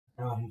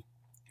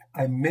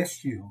I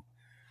miss you.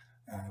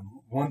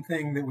 One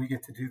thing that we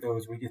get to do though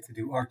is we get to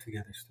do art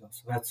together still,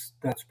 so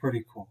that's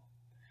pretty cool.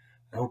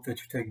 I hope that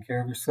you're taking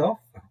care of yourself.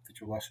 I hope that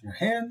you're washing your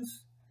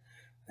hands.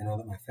 I know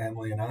that my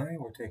family and I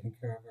were taking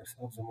care of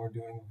ourselves and we're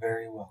doing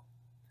very well.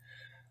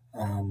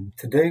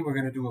 Today we're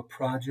going to do a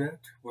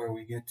project where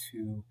we get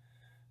to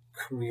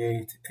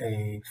create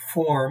a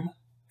form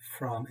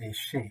from a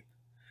shape.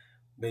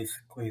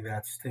 Basically,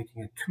 that's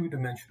taking a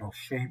two-dimensional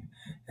shape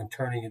and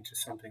turning it into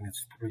something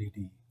that's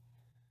 3D.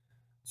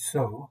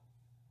 So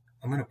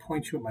I'm going to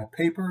point you at my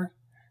paper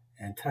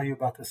and tell you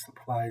about the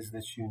supplies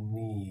that you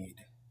need.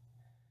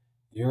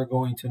 You're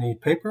going to need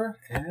paper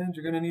and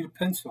you're going to need a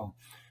pencil.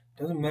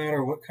 It doesn't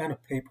matter what kind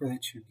of paper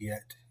that you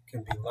get. It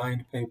can be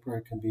lined paper,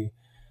 it can be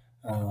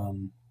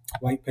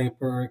white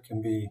paper, it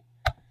can be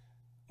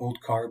old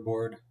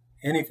cardboard.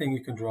 Anything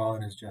you can draw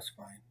on is just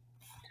fine.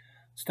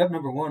 Step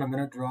number one, I'm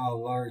going to draw a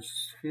large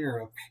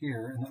sphere up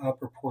here in the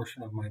upper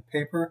portion of my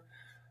paper.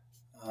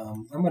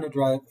 I'm going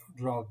to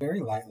draw very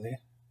lightly.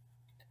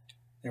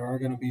 There are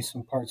going to be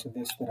some parts of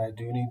this that I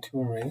do need to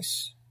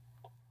erase.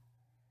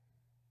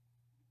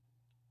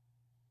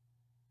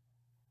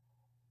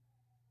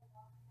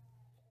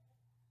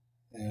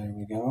 There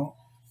we go.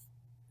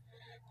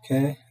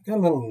 Okay, I got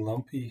a little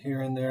lumpy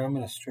here and there. I'm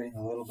going to straighten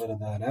a little bit of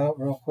that out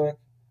real quick.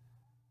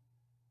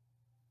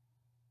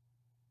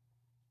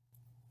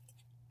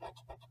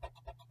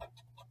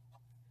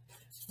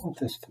 I want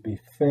this to be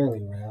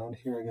fairly round.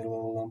 Here I get a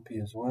little lumpy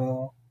as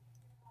well.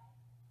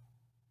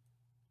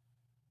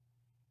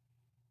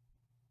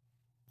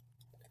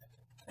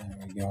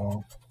 There we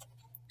go.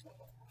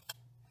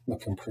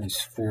 Looking pretty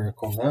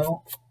spherical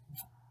now.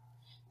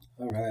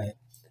 All right.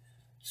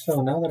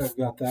 So now that I've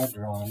got that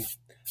drawn,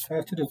 I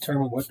have to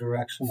determine what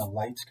direction the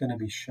light's going to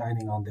be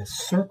shining on this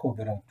circle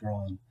that I've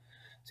drawn.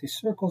 See,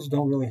 circles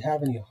don't really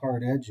have any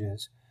hard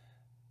edges.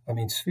 I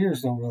mean,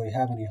 spheres don't really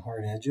have any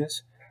hard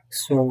edges.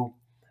 So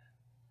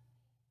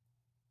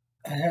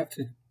I have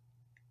to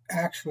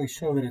actually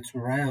show that it's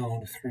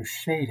round through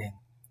shading.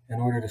 In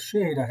order to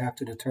shade, I have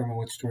to determine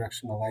which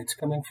direction the light's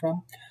coming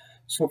from.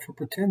 So for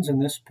pretends in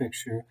this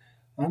picture,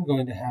 I'm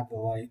going to have the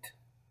light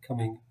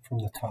coming from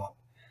the top.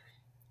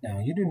 Now,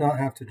 you do not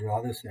have to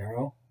draw this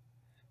arrow,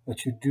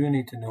 but you do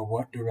need to know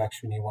what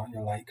direction you want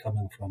your light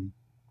coming from.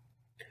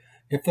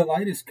 If the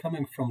light is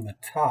coming from the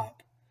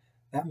top,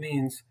 that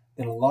means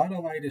that a lot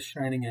of light is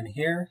shining in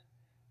here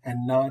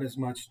and not as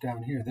much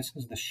down here. This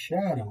is the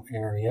shadow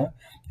area,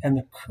 and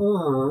the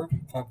curve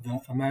of the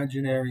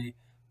imaginary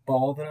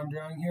ball that I'm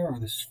drawing here, or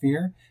the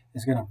sphere,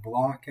 is going to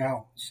block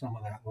out some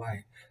of that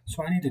light.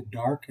 So I need to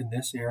darken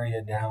this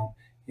area down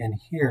in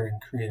here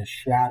and create a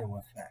shadow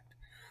effect.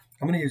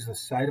 I'm going to use the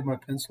side of my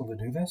pencil to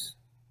do this.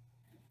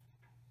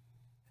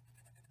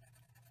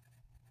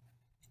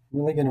 I'm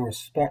really going to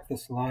respect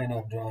this line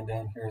I've drawn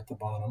down here at the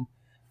bottom.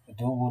 I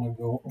don't want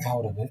to go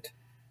out of it.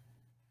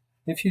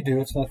 If you do,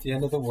 it's not the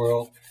end of the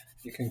world.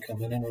 You can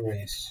come in and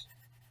erase.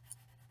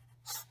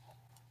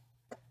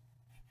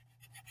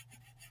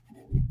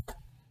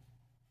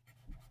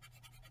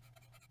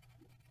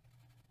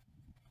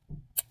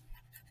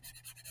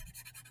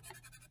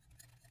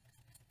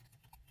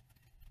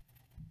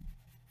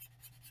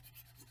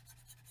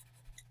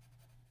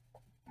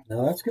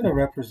 Now that's going to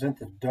represent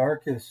the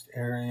darkest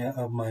area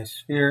of my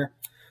sphere.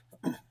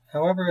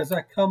 However, as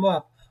I come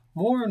up,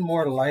 more and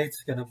more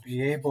light's going to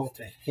be able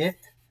to hit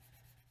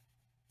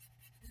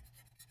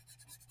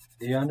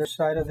the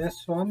underside of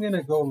this. So I'm going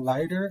to go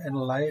lighter and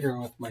lighter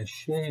with my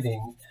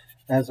shading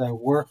as I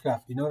work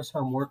up. You notice how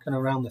I'm working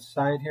around the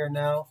side here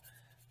now?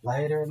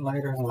 Lighter and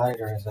lighter and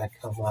lighter as I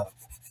come up.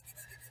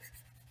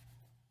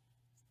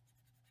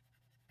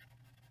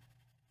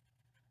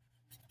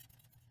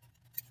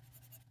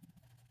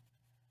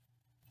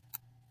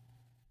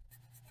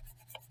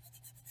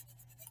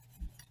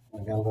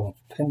 I got a little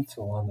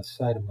pencil on the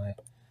side of a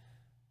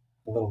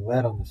little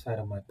lead on the side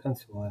of my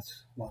pencil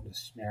that's wanting to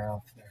smear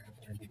off there. I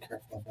better be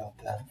careful about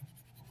that.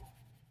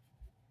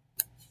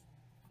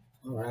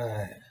 All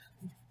right.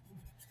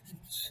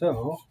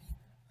 So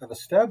I've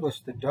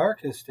established the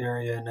darkest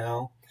area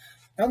now.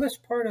 Now this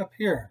part up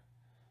here,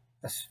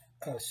 a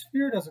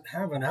sphere doesn't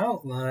have an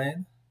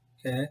outline,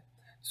 okay?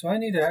 So I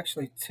need to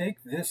actually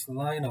take this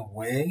line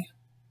away.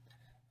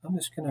 I'm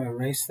just going to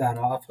erase that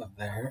off of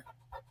there.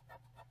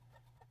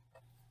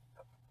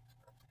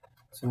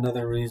 It's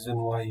another reason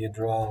why you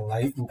draw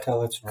light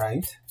until it's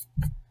right.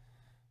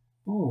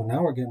 Ooh,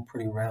 now we're getting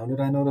pretty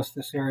rounded. I notice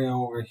this area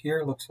over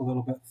here looks a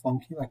little bit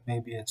funky, like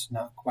maybe it's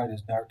not quite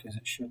as dark as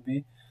it should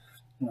be.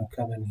 I'm going to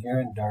come in here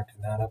and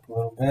darken that up a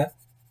little bit.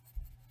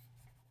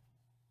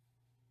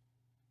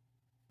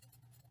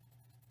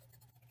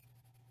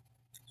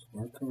 Just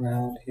work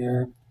around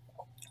here.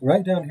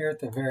 Right down here at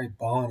the very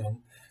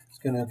bottom is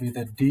going to be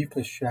the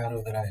deepest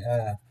shadow that I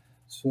have.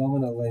 So I'm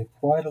going to lay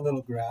quite a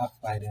little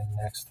graphite in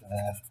next to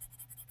that.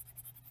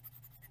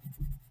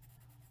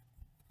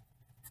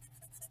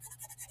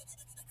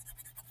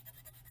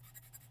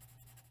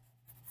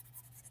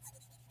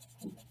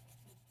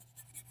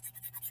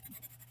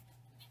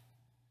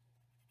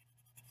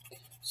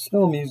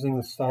 Still I'm using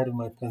the side of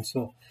my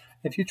pencil.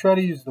 If you try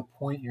to use the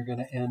point, you're going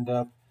to end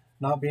up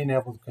not being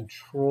able to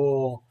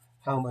control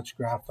how much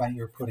graphite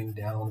you're putting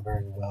down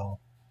very well.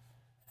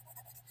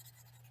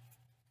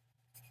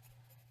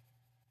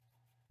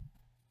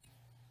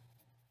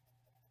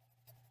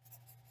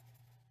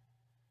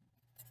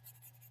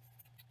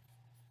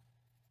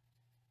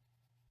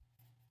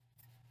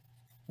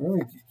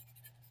 Really,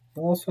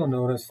 you'll also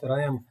notice that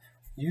I am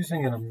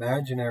using an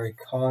imaginary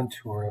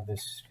contour of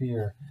this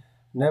sphere.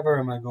 Never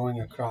am I going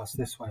across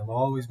this way. I'm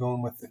always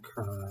going with the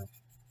curve.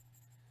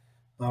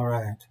 All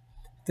right.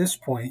 At this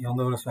point, you'll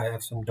notice I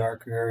have some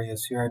darker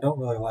areas here. I don't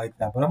really like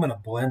that, but I'm going to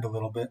blend a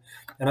little bit,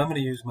 and I'm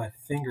going to use my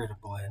finger to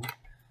blend.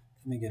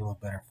 Let me get a little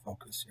better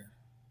focus here.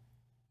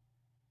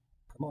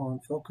 Come on,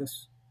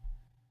 focus.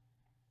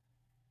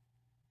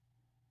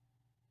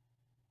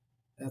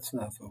 That's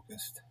not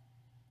focused.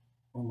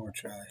 One more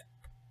try.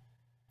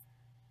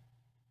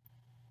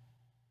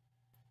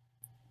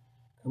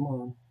 Come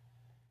on.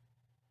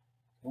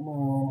 Come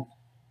on.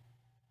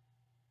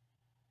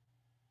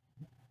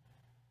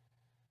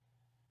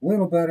 A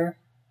little better.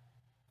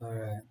 All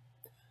right.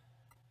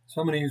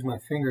 So I'm going to use my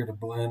finger to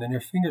blend, and your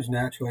fingers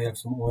naturally have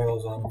some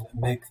oils on them that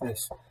make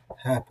this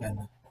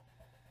happen.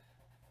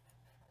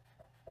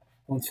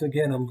 Once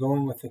again, I'm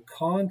going with the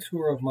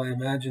contour of my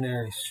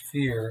imaginary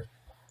sphere,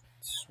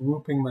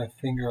 swooping my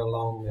finger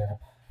along there,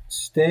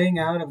 staying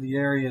out of the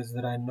areas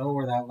that I know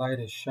where that light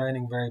is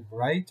shining very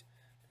bright,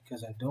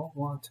 because I don't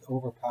want to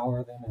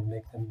overpower them and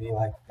make them be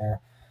like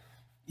they're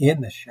in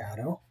the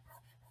shadow.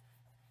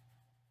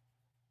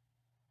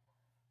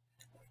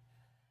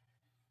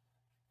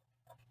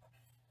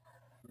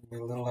 Get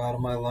a little out of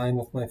my line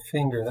with my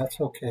finger.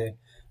 That's okay.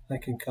 I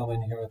can come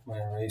in here with my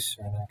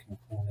eraser and I can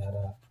clean that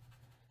up.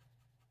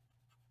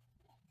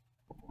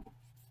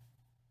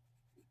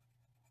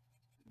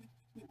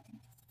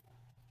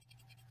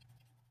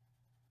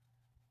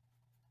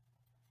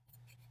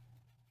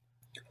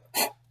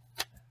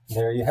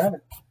 There you have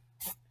it.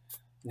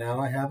 Now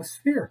I have a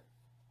sphere.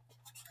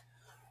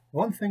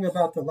 One thing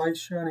about the light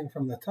shining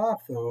from the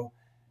top, though,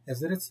 is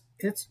that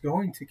it's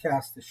going to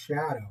cast a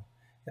shadow.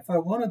 If I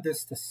wanted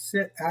this to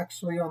sit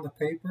actually on the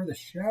paper, the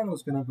shadow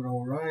is going to grow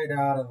right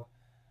out of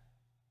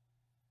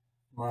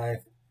my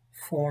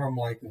form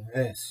like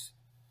this.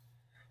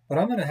 But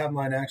I'm going to have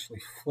mine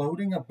actually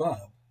floating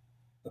above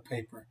the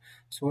paper.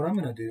 So what I'm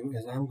going to do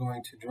is I'm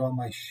going to draw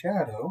my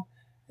shadow.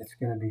 It's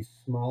going to be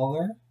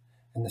smaller,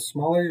 and the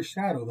smaller your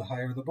shadow, the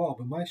higher the ball.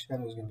 But my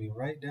shadow is going to be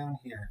right down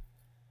here.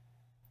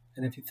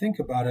 And if you think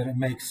about it, it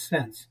makes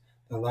sense.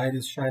 The light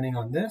is shining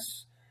on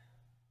this.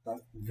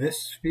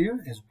 This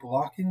sphere is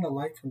blocking the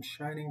light from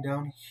shining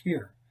down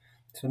here.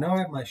 So now I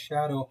have my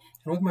shadow,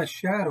 and with my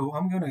shadow,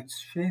 I'm going to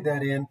shade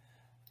that in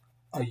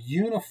a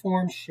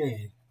uniform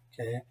shade,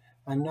 okay?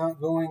 I'm not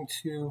going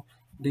to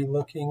be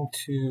looking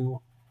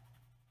to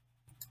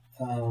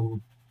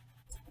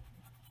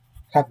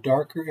have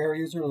darker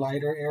areas or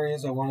lighter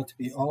areas. I want it to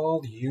be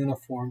all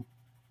uniform.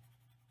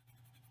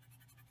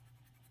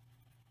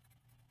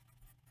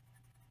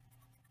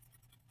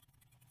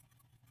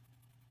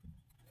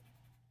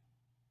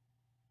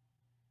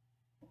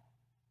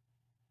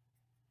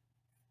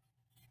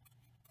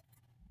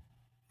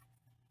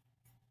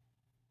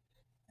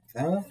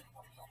 Like that.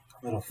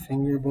 Little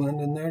finger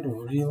blend in there to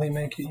really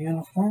make it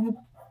uniform.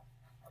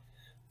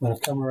 I'm going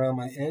to come around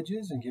my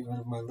edges and get rid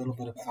of my little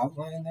bit of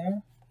outline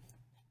there.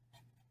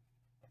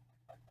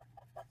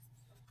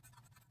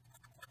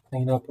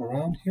 Clean up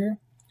around here.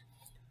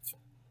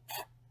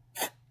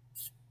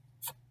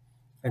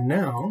 And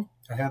now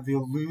I have the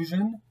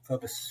illusion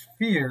of a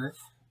sphere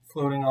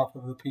floating off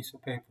of a piece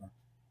of paper.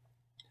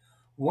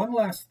 One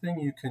last thing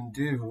you can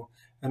do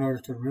in order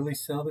to really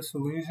sell this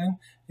illusion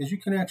is you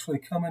can actually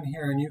come in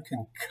here and you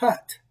can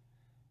cut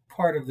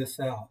part of this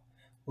out.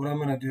 What I'm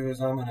going to do is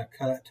I'm going to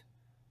cut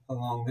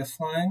along this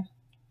line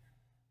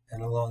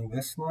and along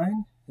this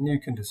line, and you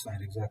can decide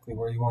exactly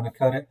where you want to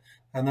cut it.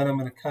 And then I'm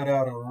going to cut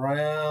out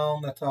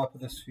around the top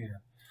of the sphere.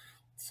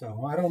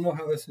 So I don't know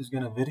how this is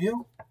going to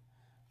video,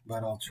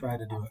 but I'll try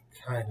to do it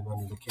kind of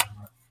under the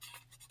camera.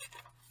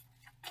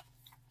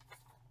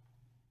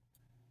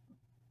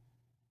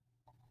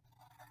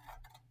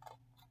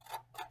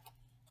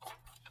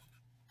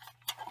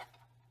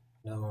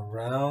 Now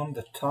around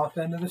the top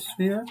end of the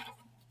sphere.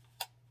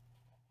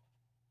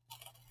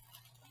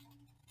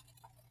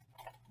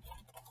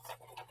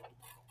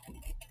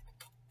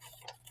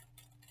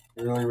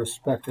 Really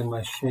respecting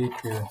my shape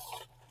here.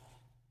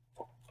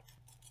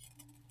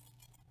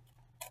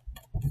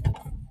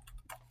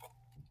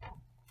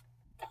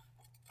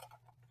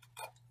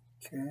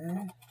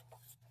 Okay.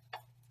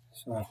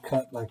 So I've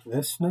cut like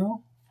this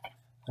now.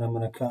 And I'm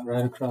going to cut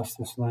right across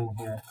this line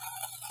here.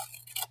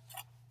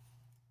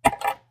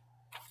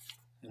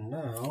 And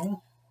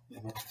now,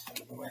 let me get this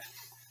out of the way.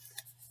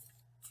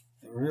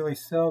 It really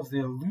sells the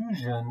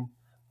illusion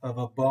of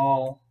a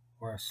ball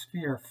or a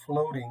sphere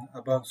floating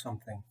above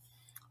something.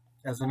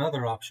 As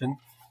another option,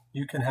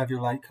 you can have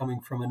your light coming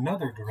from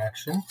another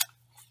direction.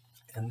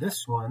 And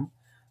this one,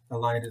 the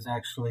light is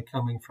actually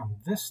coming from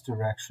this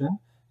direction.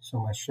 So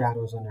my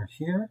shadow's under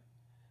here,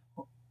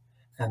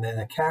 and then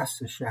I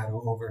cast a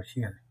shadow over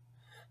here.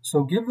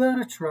 So give that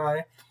a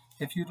try.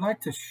 If you'd like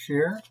to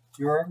share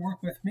your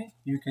artwork with me,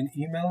 you can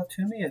email it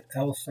to me at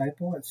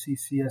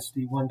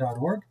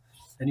lseiple@ccsd1.org,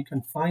 and you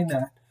can find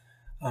that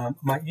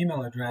my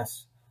email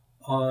address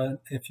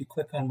if you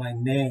click on my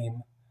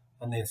name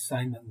on the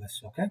assignment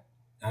list. Okay.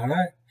 All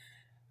right.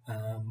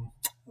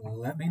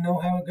 Let me know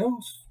how it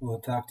goes. We'll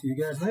talk to you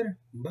guys later.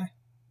 Bye.